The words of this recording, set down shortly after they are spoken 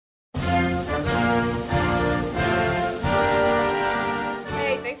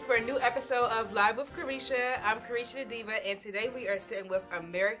a new episode of Live with Carisha. I'm Carisha The Diva, and today we are sitting with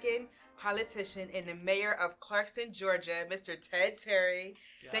American politician and the mayor of Clarkston, Georgia, Mr. Ted Terry.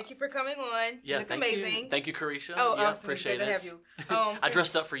 Yeah. Thank you for coming on. Yeah, you look amazing. Thank you, Carisha. Oh, yeah, awesome. Appreciate it's good it. to have you. I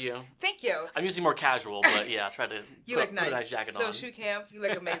dressed up for you. Thank you. I'm usually more casual, but yeah, I try to put a nice jacket on. Little shoe cam. You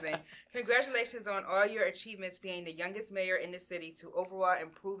look amazing. Congratulations on all your achievements, being the youngest mayor in the city to overall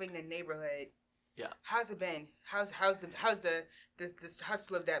improving the neighborhood. Yeah. How's it been? How's this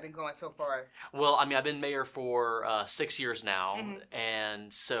hustle of that been going so far? Well, I mean, I've been mayor for 6 years now,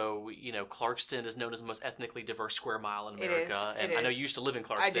 and so Clarkston is known as the most ethnically diverse square mile in America. I know you used to live in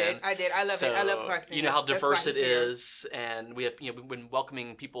Clarkston. I did. I love it. I love Clarkston. You know how diverse it is, and we have we've been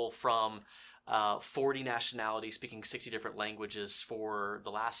welcoming people from 40 nationalities speaking 60 different languages for the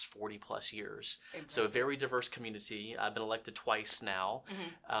last 40 plus years. So a very diverse community. I've been elected twice now,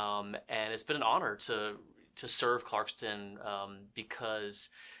 and it's been an honor to serve Clarkston because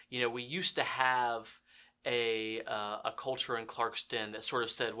we used to have a culture in Clarkston that sort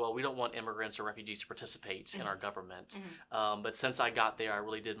of said, well, we don't want immigrants or refugees to participate in our government. But since I got there, I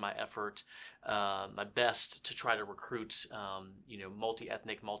really did my best to try to recruit,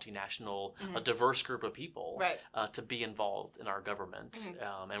 multi-ethnic, multinational, a diverse group of people to be involved in our government.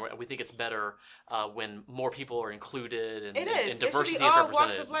 And we think it's better when more people are included and diversity is represented. It should be all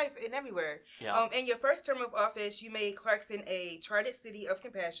walks of life and everywhere. Yeah. In your first term of office, you made Clarkston a chartered city of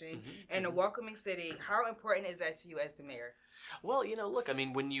compassion and a welcoming city. How important is that to you as the mayor? Well, look, I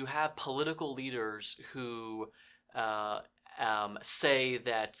mean, when you have political leaders who say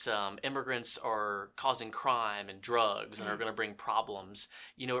that immigrants are causing crime and drugs and are going to bring problems,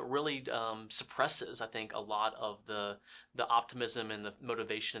 it really suppresses, I think, a lot of the optimism and the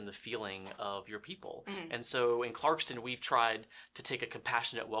motivation and the feeling of your people. And so in Clarkston, we've tried to take a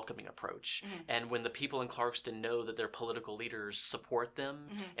compassionate, welcoming approach. And when the people in Clarkston know that their political leaders support them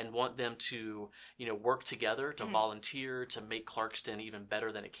and want them to, work together, to volunteer, to make Clarkston even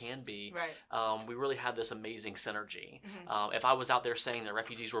better than it can be, we really have this amazing synergy. If I was out there saying that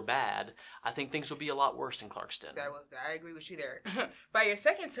refugees were bad, I think things would be a lot worse in Clarkston. I agree with you there. By your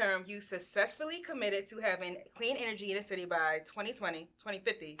second term, you successfully committed to having clean energy in the city by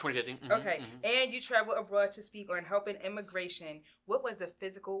 2050. Okay. And you traveled abroad to speak on helping immigration. What was the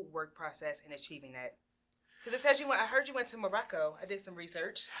physical work process in achieving that? Because it says I heard you went to Morocco. I did some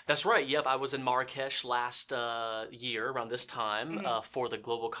research. That's right. Yep. I was in Marrakesh last year around this time for the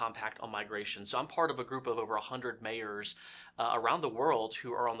Global Compact on Migration. So I'm part of a group of over 100 mayors around the world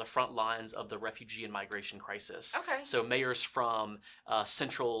who are on the front lines of the refugee and migration crisis. Okay. So mayors from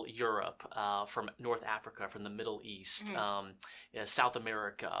Central Europe, from North Africa, from the Middle East, South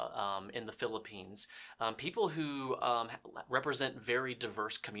America, in the Philippines, people who represent very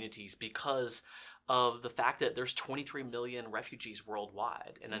diverse communities because of the fact that there's 23 million refugees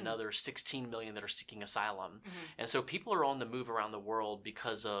worldwide and another 16 million that are seeking asylum. And so people are on the move around the world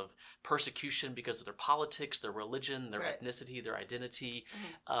because of persecution, because of their politics, their religion, their ethnicity, their identity,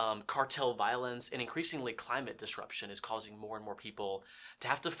 cartel violence, and increasingly climate disruption is causing more and more people to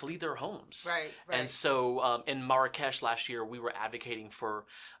have to flee their homes. And so in Marrakesh last year, we were advocating for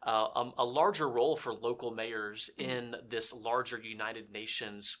a larger role for local mayors in this larger United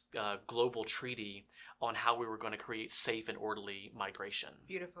Nations global treaty on how we were going to create safe and orderly migration.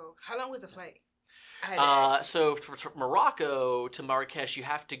 Beautiful. How long was the flight? So from Morocco to Marrakesh, you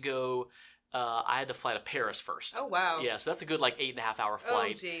have to go. I had to fly to Paris first. Oh, wow. Yeah, so that's a good 8.5 hour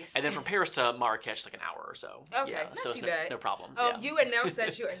flight. Oh, jeez. And then from Paris to Marrakesh, an hour or so. Okay, yeah, not so too bad. It's no problem. You announced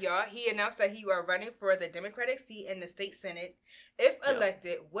that he announced that you are running for the Democratic seat in the state Senate. If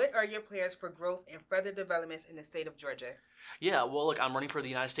elected, what are your plans for growth and further developments in the state of Georgia? Yeah, well, look, I'm running for the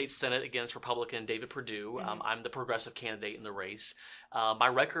United States Senate against Republican David Perdue. I'm the progressive candidate in the race. My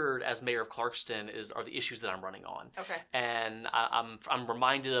record as mayor of Clarkston are the issues that I'm running on. Okay. And I'm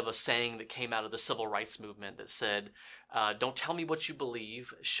reminded of a saying that came out of the civil rights movement that said, don't tell me what you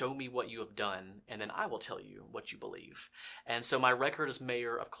believe, show me what you have done, and then I will tell you what you believe. And so my record as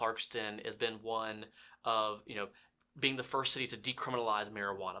mayor of Clarkston has been one of, being the first city to decriminalize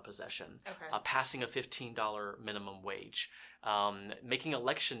marijuana possession, passing a $15 minimum wage, making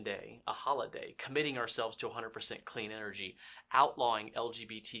Election Day a holiday, committing ourselves to 100% clean energy, outlawing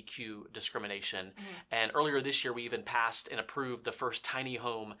LGBTQ discrimination. And earlier this year, we even passed and approved the first tiny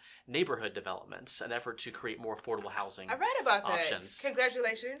home neighborhood developments, an effort to create more affordable housing options. I read about that.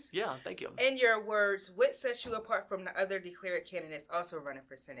 Congratulations. Yeah, thank you. In your words, what sets you apart from the other declared candidates also running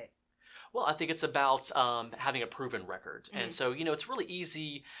for Senate? Well, I think it's about having a proven record, and so it's really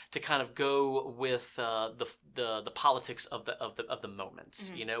easy to kind of go with the politics of the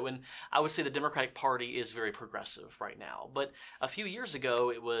moment, And I would say the Democratic Party is very progressive right now, but a few years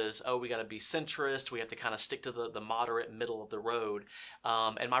ago it was, we got to be centrist, we have to kind of stick to the moderate middle of the road,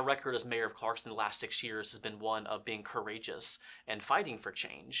 and my record as mayor of Clarkston the last 6 years has been one of being courageous and fighting for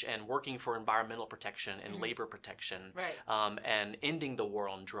change and working for environmental protection and labor protection, and ending the war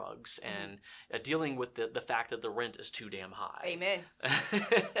on drugs and dealing with the fact that the rent is too damn high. Amen.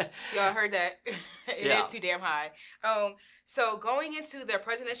 Y'all heard that. It is too damn high. So going into the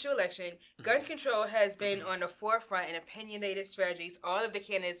presidential election, gun control has been on the forefront in opinionated strategies. All of the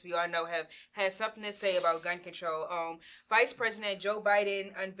candidates we all know have had something to say about gun control. Vice President Joe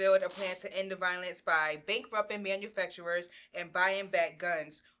Biden unveiled a plan to end the violence by bankrupting manufacturers and buying back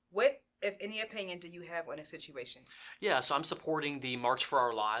guns. What, if any, opinion do you have on the situation? Yeah, so I'm supporting the March for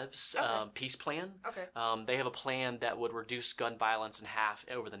Our Lives peace plan. Okay. They have a plan that would reduce gun violence in half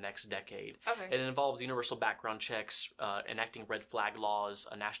over the next decade. Okay. It involves universal background checks, enacting red flag laws,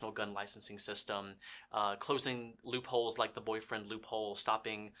 a national gun licensing system, closing loopholes like the boyfriend loophole,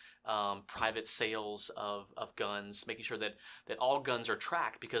 stopping private sales of guns, making sure that all guns are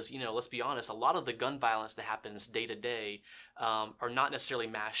tracked, because let's be honest, a lot of the gun violence that happens day to day are not necessarily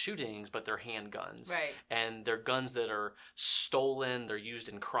mass shootings, but they're handguns, right? And they're guns that are stolen, they're used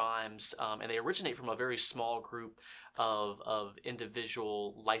in crimes, and they originate from a very small group of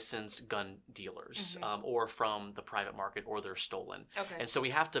individual licensed gun dealers, or from the private market, or they're stolen. Okay. And so we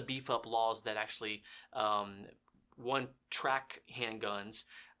have to beef up laws that actually track handguns.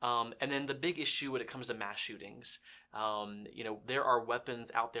 And then the big issue when it comes to mass shootings, there are weapons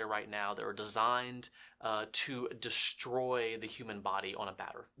out there right now that are designed to destroy the human body on a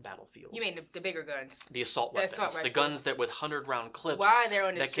battlefield. You mean the bigger guns? The assault weapons. The guns that with 100-round clips. Why they're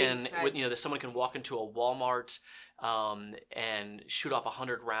on the streets? That someone can walk into a Walmart and shoot off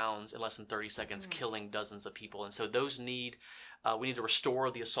 100 rounds in less than 30 seconds, killing dozens of people. And so those we need to restore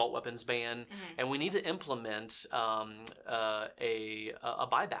the assault weapons ban, and we need to implement a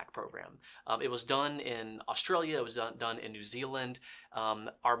buyback program. It was done in Australia. It was done in New Zealand.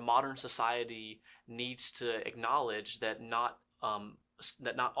 Our modern society needs to acknowledge that not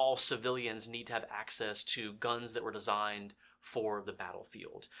all civilians need to have access to guns that were designed for the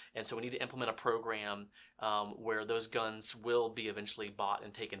battlefield. And so we need to implement a program where those guns will be eventually bought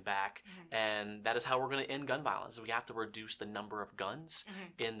and taken back. And that is how we're going to end gun violence. We have to reduce the number of guns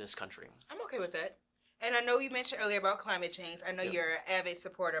in this country. I'm okay with that. And I know you mentioned earlier about climate change. I know you're an avid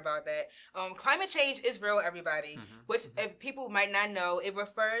supporter about that. Climate change is real, everybody. Which, if people might not know, it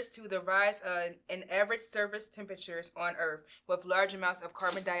refers to the rise in average surface temperatures on Earth with large amounts of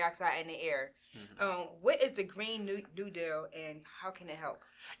carbon dioxide in the air. What is the Green New Deal, and how can it help?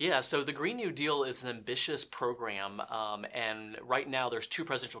 Yeah, so the Green New Deal is an ambitious program, and right now there's two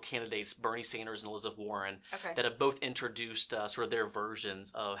presidential candidates, Bernie Sanders and Elizabeth Warren, that have both introduced sort of their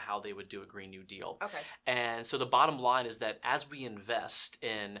versions of how they would do a Green New Deal. And so the bottom line is that as we invest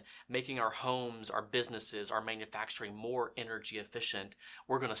in making our homes, our businesses, our manufacturing more energy efficient,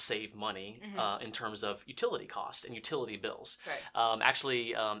 we're going to save money in terms of utility costs and utility bills.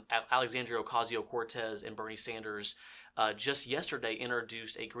 Actually, Alexandria Ocasio-Cortez and Bernie Sanders just yesterday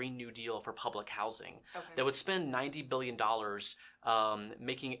introduced a Green New Deal for public housing that would spend $90 billion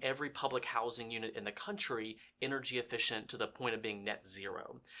making every public housing unit in the country energy efficient to the point of being net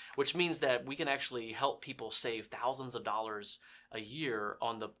zero, which means that we can actually help people save thousands of dollars a year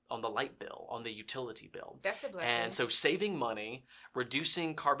on the light bill, on the utility bill. That's a blessing. And so saving money,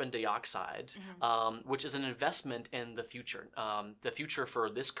 reducing carbon dioxide, which is an investment in the future for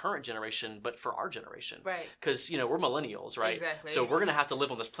this current generation, but for our generation. Right. Because, we're millennials, right? Exactly. So we're going to have to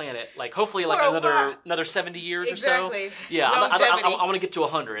live on this planet, hopefully another 70 years or so. Exactly. Yeah, I want to get to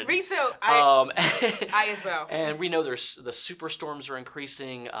 100. I as well. And we know the superstorms are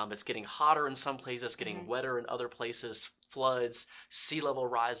increasing. It's getting hotter in some places, it's getting wetter in other places. Floods, sea level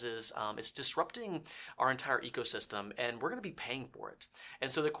rises, it's disrupting our entire ecosystem, and we're going to be paying for it.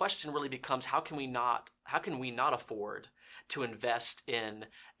 And so the question really becomes, how can we not afford to invest in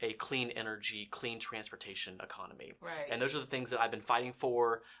a clean energy, clean transportation economy? Right. And those are the things that I've been fighting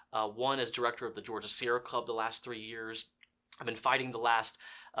for. One, as director of the Georgia Sierra Club the last 3 years. I've been fighting the last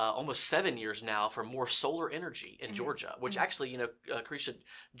almost 7 years now for more solar energy in Georgia, which actually, Carisha,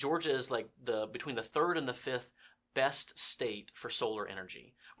 Georgia is between the third and the fifth best state for solar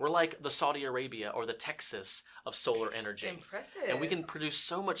energy. We're like the Saudi Arabia or the Texas of solar energy. Impressive. And we can produce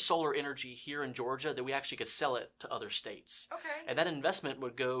so much solar energy here in Georgia that we actually could sell it to other states. Okay. And that investment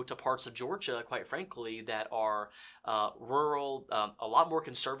would go to parts of Georgia, quite frankly, that are rural, a lot more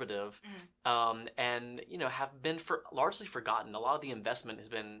conservative, and have been largely forgotten. A lot of the investment has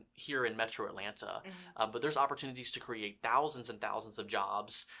been here in Metro Atlanta, but there's opportunities to create thousands and thousands of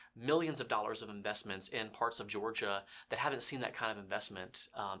jobs, millions of dollars of investments in parts of Georgia that haven't seen that kind of investment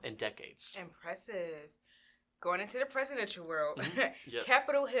in decades. Impressive. Going into the presidential world, Yep.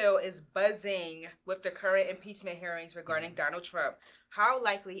 Capitol Hill is buzzing with the current impeachment hearings regarding Donald Trump. How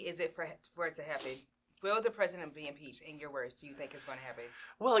likely is it for it to happen? Will the president be impeached? In your words, do you think it's going to happen?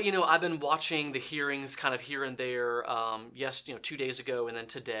 Well, I've been watching the hearings kind of here and there. Yes, 2 days ago and then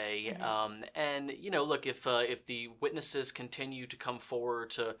today. And look, if the witnesses continue to come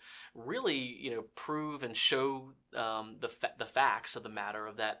forward to really prove and show the facts of the matter,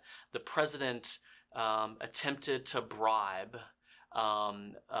 of that the president attempted to bribe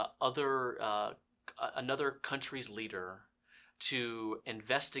another country's leader to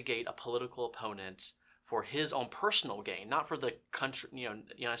investigate a political opponent for his own personal gain, not for the country,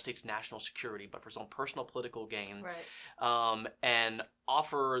 United States national security, but for his own personal political gain, right. And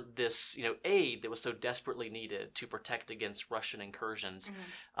offer this, aid that was so desperately needed to protect against Russian incursions.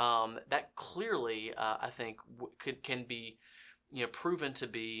 That clearly, I think, can be, proven to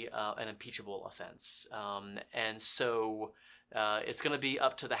be an impeachable offense, and so. It's going to be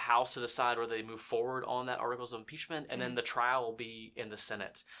up to the House to decide whether they move forward on that articles of impeachment, and then the trial will be in the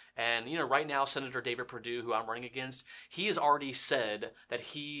Senate. And, right now, Senator David Perdue, who I'm running against, he has already said that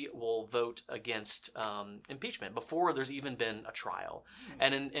he will vote against impeachment before there's even been a trial.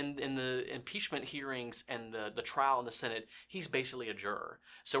 And in the impeachment hearings and the trial in the Senate, he's basically a juror.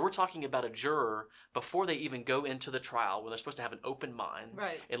 So we're talking about a juror before they even go into the trial, when they're supposed to have an open mind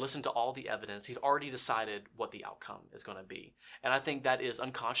and listen to all the evidence. He's already decided what the outcome is going to be. And I think that is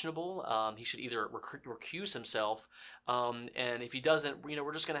unconscionable. He should either recuse himself, and if he doesn't,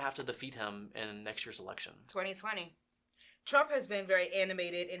 we're just going to have to defeat him in next year's election. 2020. Trump has been very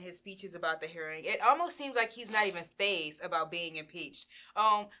animated in his speeches about the hearing. It almost seems like he's not even fazed about being impeached.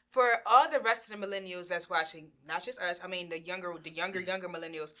 For all the rest of the millennials that's watching, not just us, I mean the younger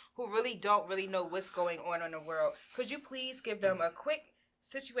millennials who really don't know what's going on in the world, could you please give them a quick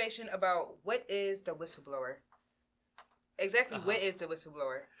situation about what is the whistleblower? Exactly, what is the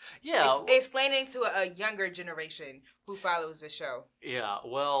whistleblower? Yeah. Explaining to a younger generation who follows the show. Yeah,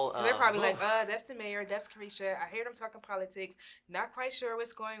 well... they're probably like, that's the mayor, that's Carisha. I hear them talking politics. Not quite sure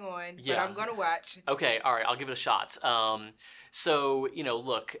what's going on, but I'm going to watch. Okay, all right, I'll give it a shot. So,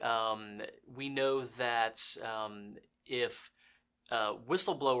 look, we know that if...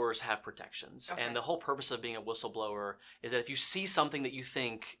 whistleblowers have protections, and the whole purpose of being a whistleblower is that if you see something that you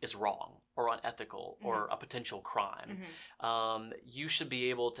think is wrong or unethical or a potential crime, you should be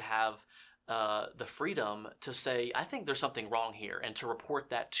able to have the freedom to say, I think there's something wrong here, and to report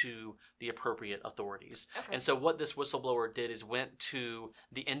that to the appropriate authorities. And so what this whistleblower did is went to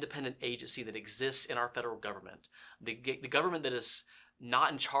the independent agency that exists in our federal government, the government that is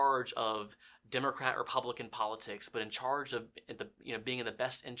not in charge of Democrat, Republican politics, but in charge of being in the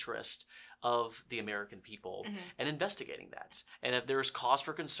best interest of the American people and investigating that. And if there's cause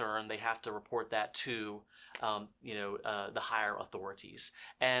for concern, they have to report that to the higher authorities.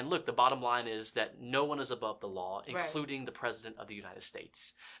 And look, the bottom line is that no one is above the law, including the President of the United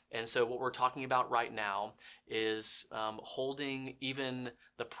States. And so what we're talking about right now is holding even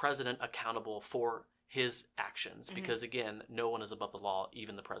the President accountable for his actions, because again, no one is above the law,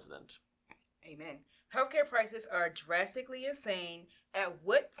 even the President. Amen. Healthcare prices are drastically insane. At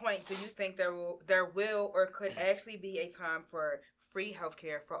what point do you think there will or could actually be a time for free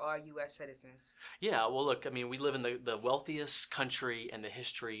healthcare for all U.S. citizens? Yeah, well, look, I mean, we live in the wealthiest country in the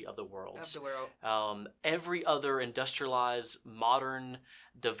history of the world. Every other industrialized, modern,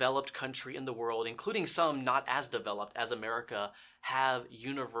 developed country in the world, including some not as developed as America, have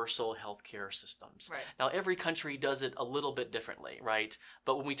universal healthcare systems. Now, every country does it a little bit differently, right?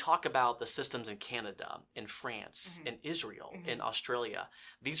 But when we talk about the systems in Canada, in France, in Israel, in Australia,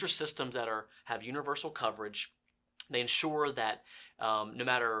 these are systems that have universal coverage. They ensure that no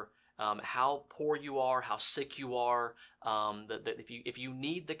matter how poor you are, how sick you are, that if you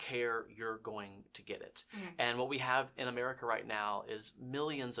need the care, you're going to get it. And what we have in America right now is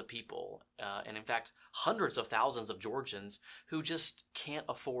millions of people, and in fact, hundreds of thousands of Georgians who just can't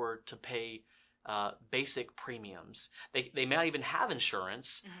afford to pay basic premiums. They may not even have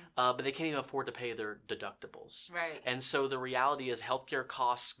insurance, but they can't even afford to pay their deductibles. Right. And so the reality is healthcare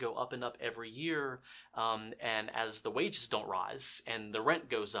costs go up and up every year, and as the wages don't rise, and the rent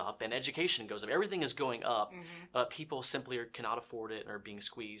goes up, and education goes up, everything is going up, people simply cannot afford it and are being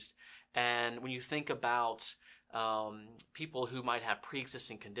squeezed. And when you think about people who might have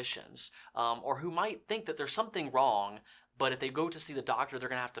pre-existing conditions, or who might think that there's something wrong, but if they go to see the doctor, they're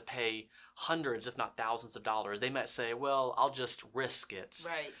going to have to pay hundreds, if not thousands of dollars. They might say, well, I'll just risk it.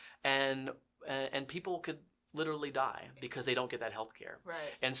 Right. And people could literally die because they don't get that health care. Right.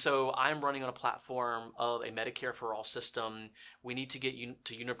 And so I'm running on a platform of a Medicare for all system. We need to get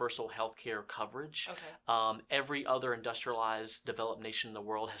to universal health care coverage. Okay. Every other industrialized, developed nation in the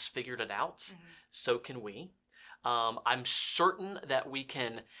world has figured it out. So can we. I'm certain that we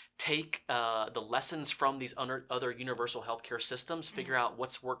can take the lessons from these other universal healthcare systems, figure out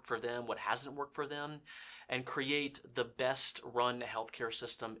what's worked for them, what hasn't worked for them, and create the best run healthcare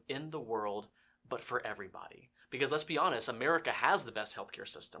system in the world, but for everybody. Because let's be honest, America has the best healthcare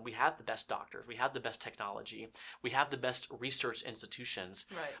system. We have the best doctors. We have the best technology. We have the best research institutions.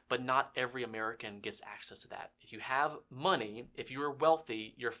 Right. But not every American gets access to that. If you have money, if you're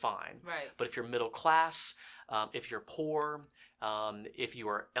wealthy, you're fine. Right. But if you're middle class, if you're poor, if you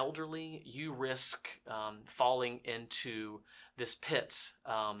are elderly, you risk falling into this pit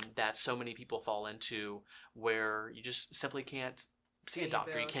that so many people fall into, where you just simply can't see a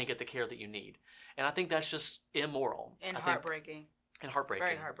doctor. You can't get the care that you need. And I think that's just immoral. And heartbreaking.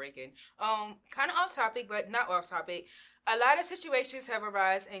 Very heartbreaking. Kind of off topic, but not off topic. A lot of situations have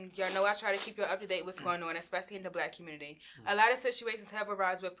arisen, and y'all know I try to keep you up to date what's going on, especially in the Black community. A lot of situations have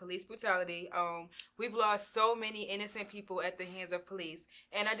arisen with police brutality. We've lost so many innocent people at the hands of police,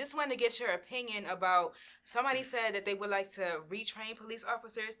 and I just wanted to get your opinion about. Somebody said that they would like to retrain police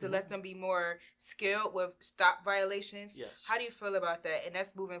officers to let them be more skilled with stop violations. Yes. How do you feel about that? And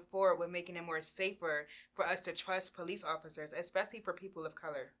that's moving forward with making it more safer for us to trust police officers, especially for people of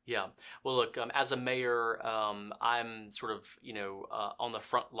color. Yeah. Well, look, as a mayor, I'm sort of, on the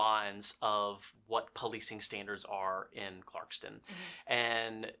front lines of what policing standards are in Clarkston.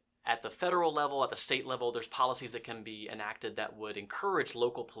 And at the federal level, at the state level, there's policies that can be enacted that would encourage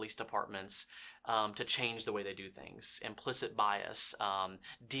local police departments to change the way they do things. Implicit bias,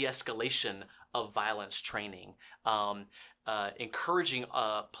 de-escalation of violence training, encouraging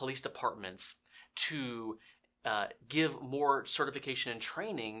police departments to give more certification and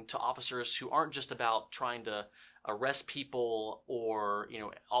training to officers who aren't just about trying to arrest people or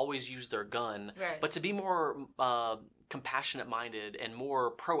always use their gun, but to be more compassionate minded and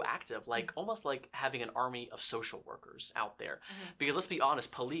more proactive, like almost like having an army of social workers out there. Because let's be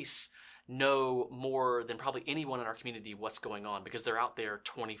honest, police know more than probably anyone in our community what's going on, because they're out there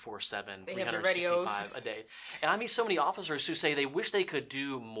 24/7, 365 a day. And I meet so many officers who say they wish they could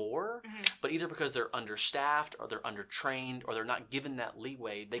do more, but either because they're understaffed or they're undertrained or they're not given that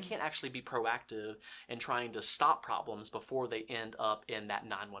leeway, they can't actually be proactive in trying to stop problems before they end up in that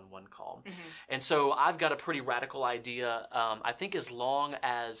 911 call. And so I've got a pretty radical idea. I think as long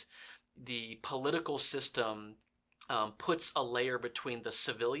as the political system puts a layer between the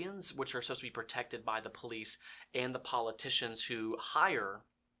civilians, which are supposed to be protected by the police, and the politicians who hire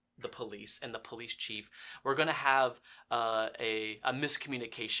the police and the police chief, we're going to have a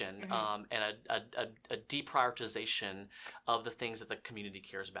miscommunication and a deprioritization of the things that the community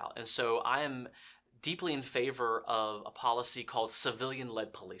cares about. And so I am deeply in favor of a policy called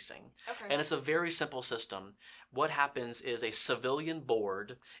civilian-led policing. And it's a very simple system. What happens is a civilian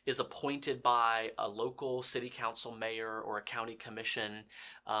board is appointed by a local city council, mayor, or a county commission,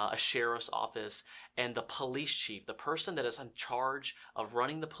 a sheriff's office, and the police chief, the person that is in charge of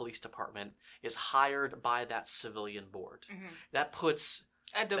running the police department, is hired by that civilian board. That puts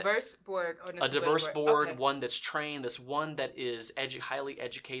a diverse board. A diverse board, one that's trained, that's one that is highly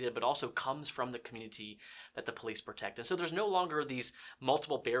educated, but also comes from the community that the police protect. And so there's no longer these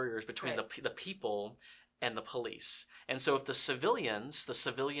multiple barriers between the people and the police. And so if the civilians, the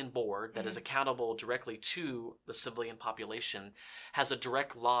civilian board that is accountable directly to the civilian population, has a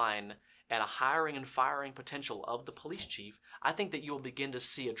direct line and a hiring and firing potential of the police chief, I think that you will begin to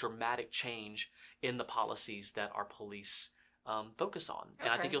see a dramatic change in the policies that our police focus on. And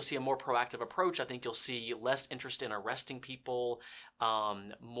I think you'll see a more proactive approach. I think you'll see less interest in arresting people,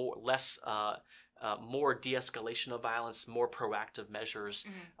 more de-escalation of violence, more proactive measures,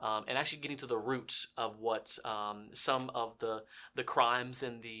 and actually getting to the root of what some of the crimes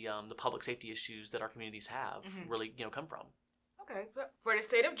and the public safety issues that our communities have really come from. Okay, for the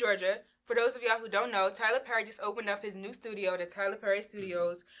state of Georgia, For those of y'all who don't know, Tyler Perry just opened up his new studio, the Tyler Perry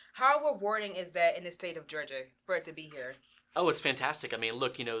Studios. How rewarding is that in the state of Georgia for it to be here? Oh, it's fantastic. I mean,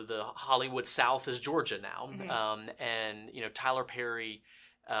 look, the Hollywood South is Georgia now. And, Tyler Perry,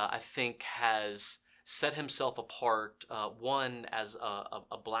 I think, has set himself apart, one, as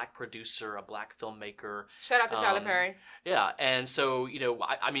a black producer, a black filmmaker. Shout out to Tyler Perry. Yeah, and so,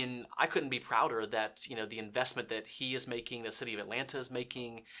 I couldn't be prouder that, the investment that he is making, the city of Atlanta is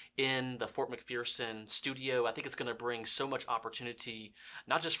making in the Fort McPherson studio. I think it's going to bring so much opportunity,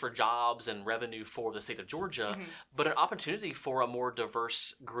 not just for jobs and revenue for the state of Georgia, but an opportunity for a more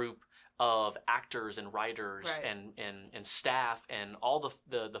diverse group of actors and writers and staff and all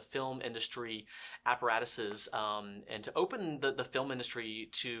the film industry apparatuses, and to open the film industry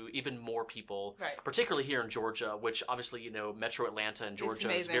to even more people, particularly here in Georgia, which obviously Metro Atlanta and Georgia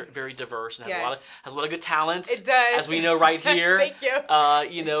is very, very diverse and has a lot of good talent. It does, as we know right here. Thank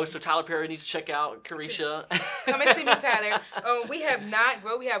you. So Tyler Perry needs to check out Carisha. Come and see me, Tyler. We have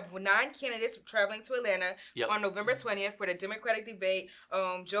 9 candidates traveling to Atlanta on November 20th for the Democratic debate.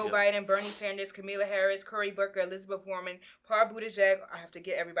 Joe Biden, Bernie Sanders, Kamala Harris, Cory Booker, Elizabeth Warren, Paul Buttigieg, I have to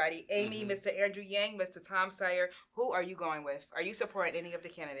get everybody, Amy, Mr. Andrew Yang, Mr. Tom Steyer. Who are you going with? Are you supporting any of the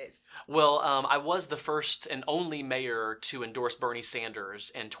candidates? Well, I was the first and only mayor to endorse Bernie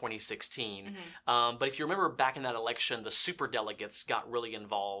Sanders in 2016. But if you remember back in that election, the superdelegates got really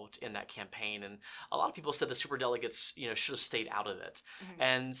involved in that campaign. And a lot of people said the superdelegates, should have stayed out of it.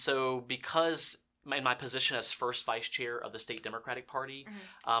 And so because in my position as first vice chair of the state Democratic Party,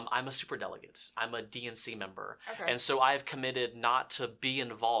 I'm a superdelegate. I'm a DNC member. And so I've committed not to be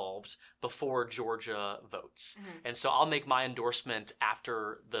involved before Georgia votes. And so I'll make my endorsement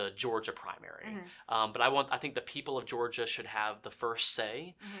after the Georgia primary. But I think the people of Georgia should have the first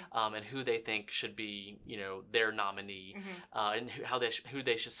say in who they think should be, their nominee, and who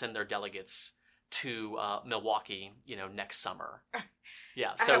they should send their delegates to Milwaukee, next summer.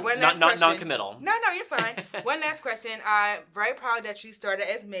 Yeah, so non-committal. No, you're fine. One last question. I'm very proud that you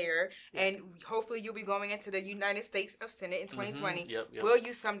started as mayor, and hopefully you'll be going into the United States of Senate in 2020. Yep. Will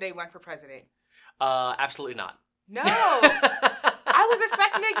you someday run for president? Absolutely not. No. I was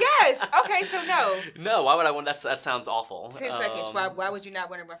expecting a yes. Okay, so no. No, why would I want that sounds awful. 10 seconds. Why would you not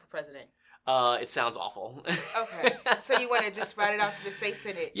want to run for president? It sounds awful. Okay, so you want to just write it out to the state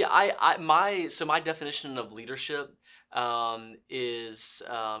senate? Yeah, my definition of leadership is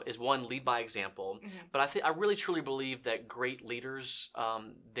one, lead by example. But I really truly believe that great leaders,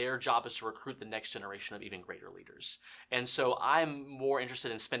 their job is to recruit the next generation of even greater leaders. And so I'm more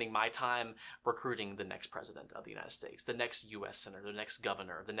interested in spending my time recruiting the next president of the United States, the next U.S. senator, the next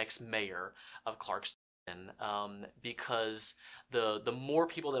governor, the next mayor of Clarkston. Because the more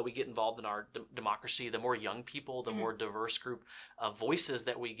people that we get involved in our democracy, the more young people, the more diverse group of voices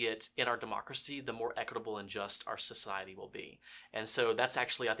that we get in our democracy, the more equitable and just our society will be. And so that's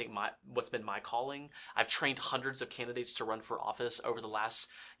actually, I think, what's been my calling. I've trained hundreds of candidates to run for office over the last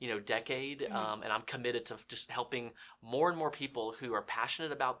decade, and I'm committed to just helping more and more people who are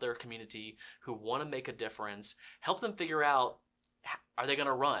passionate about their community, who want to make a difference, help them figure out, are they going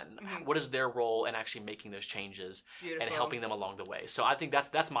to run? What is their role in actually making those changes and helping them along the way? So I think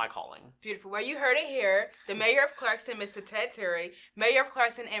that's my calling. Beautiful. Well, you heard it here. The mayor of Clarkston, Mr. Ted Terry, mayor of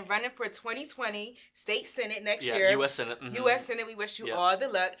Clarkston, and running for 2020 state senate next year. U.S. Senate. U.S. Senate. We wish you all the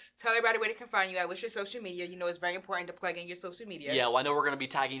luck. Tell everybody where they can find you at. What's your social media? It's very important to plug in your social media. Yeah, well, I know we're going to be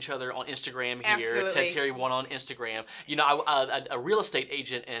tagging each other on Instagram here. Absolutely. Ted Terry 1 on Instagram. A real estate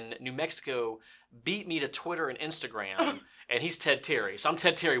agent in New Mexico beat me to Twitter and Instagram. And he's Ted Terry. So I'm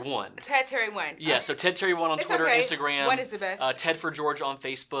Ted Terry 1. Ted Terry 1. Yeah, so Ted Terry 1 on Twitter, Instagram. What is the best? Ted for Georgia on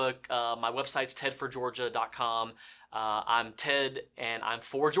Facebook. My website's tedforgeorgia.com. I'm Ted, and I'm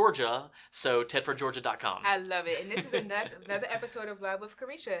for Georgia, so tedforgeorgia.com. I love it. And this is another episode of Live with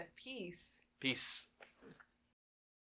Carisha. Peace. Peace.